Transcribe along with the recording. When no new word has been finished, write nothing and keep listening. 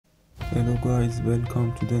Hello guys,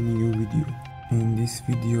 welcome to the new video. In this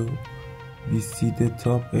video, we see the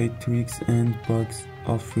top 8 tricks and bugs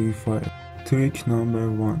of Free Fire. Trick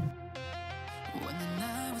number 1.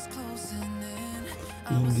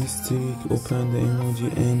 In this trick, open the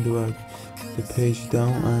emoji and drag the page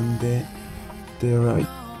down and the right.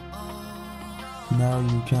 Now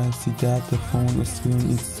you can see that the phone screen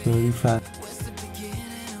is very fast.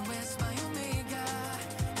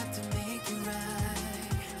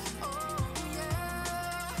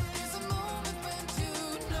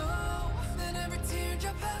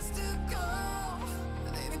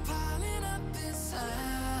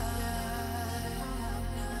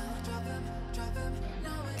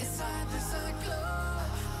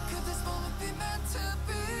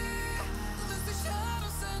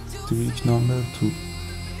 Trick number 2.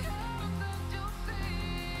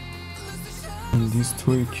 In this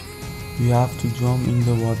trick, we have to jump in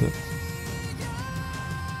the water.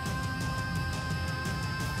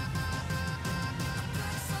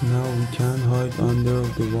 Now we can hide under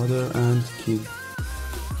the water and kill.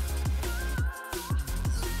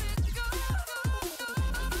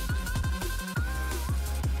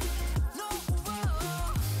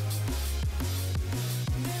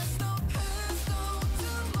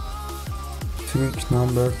 Trick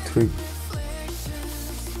number 3.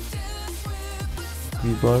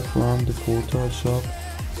 We buy from the portal shop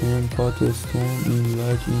and put a stone in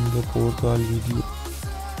like in the portal video.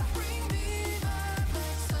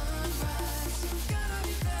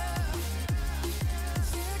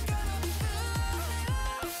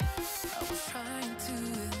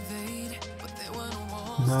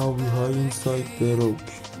 Now we hide inside the rock.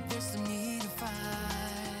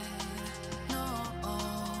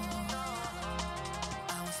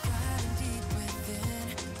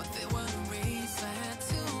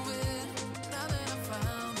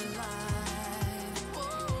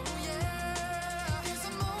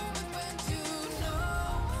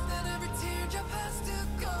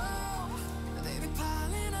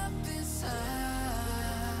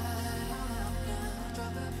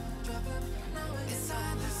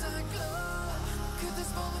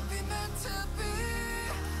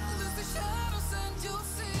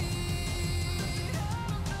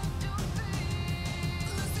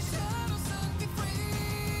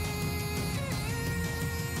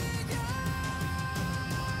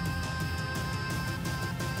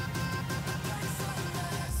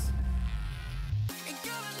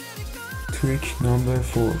 Trick number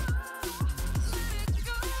 4.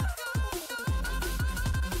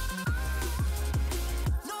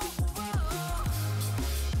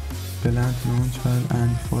 Plant launcher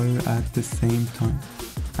and fire at the same time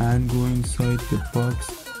and go inside the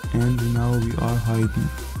box, and now we are hiding.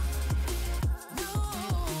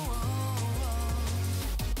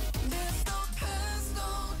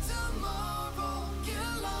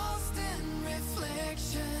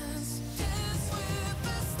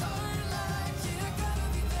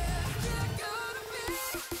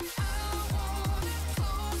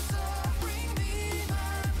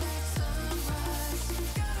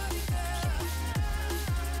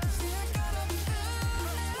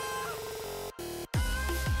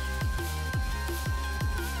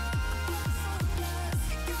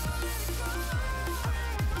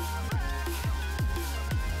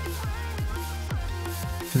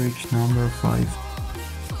 Trick number 5.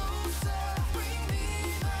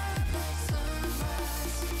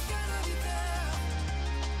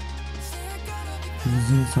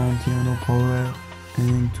 Using Santiano power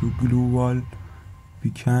and to glue wall,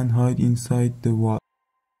 we can hide inside the wall.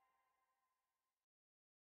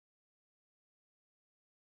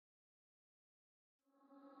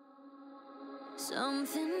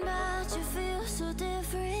 Something about you feels so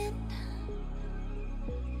different.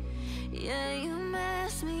 Yeah, you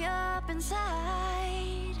mess me up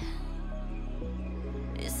inside.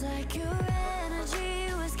 It's like your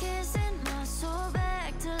energy was kissing my soul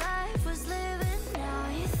back to life, was living. Now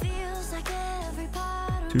it feels like every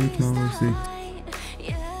part of Trick number 6.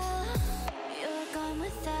 Yeah, you're gone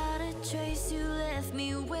without a trace. You left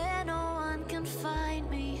me where no one can find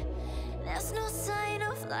me. There's no sign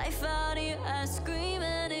of life out here. I scream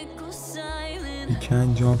and it goes silent. We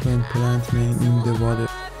can jump and plant main in the water.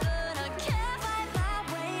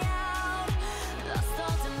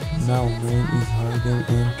 Now main is hidden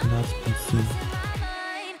and cannot be seen.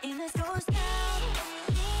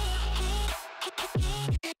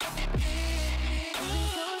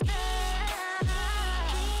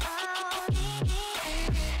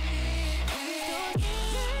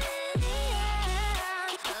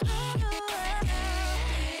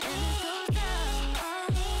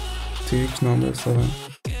 Trick number 7.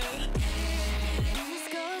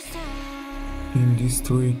 In this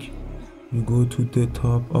trick, you go to the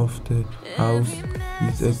top of the house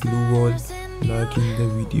with a glue wall like in the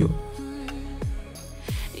video.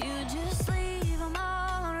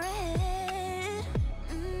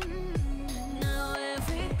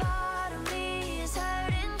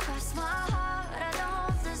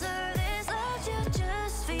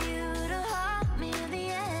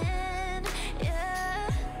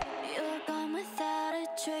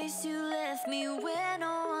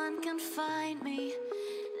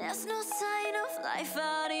 There's no sign of life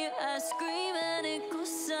out here. I scream and it goes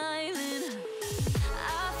silent.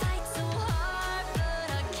 I fight so hard, but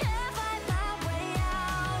I can't fight my way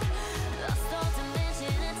out. Lost all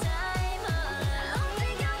dimension and time. I don't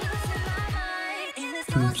think I'm losing my mind in this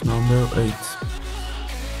Trick number 8.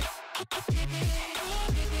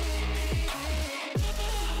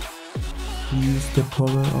 Use the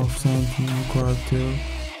power of something character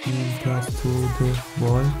and pass through the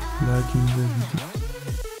wall like in the video.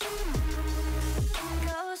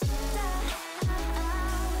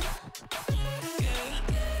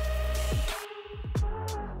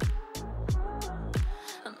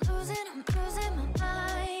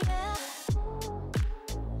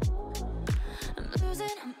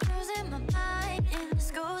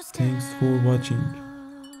 Thanks for watching.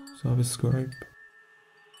 Subscribe.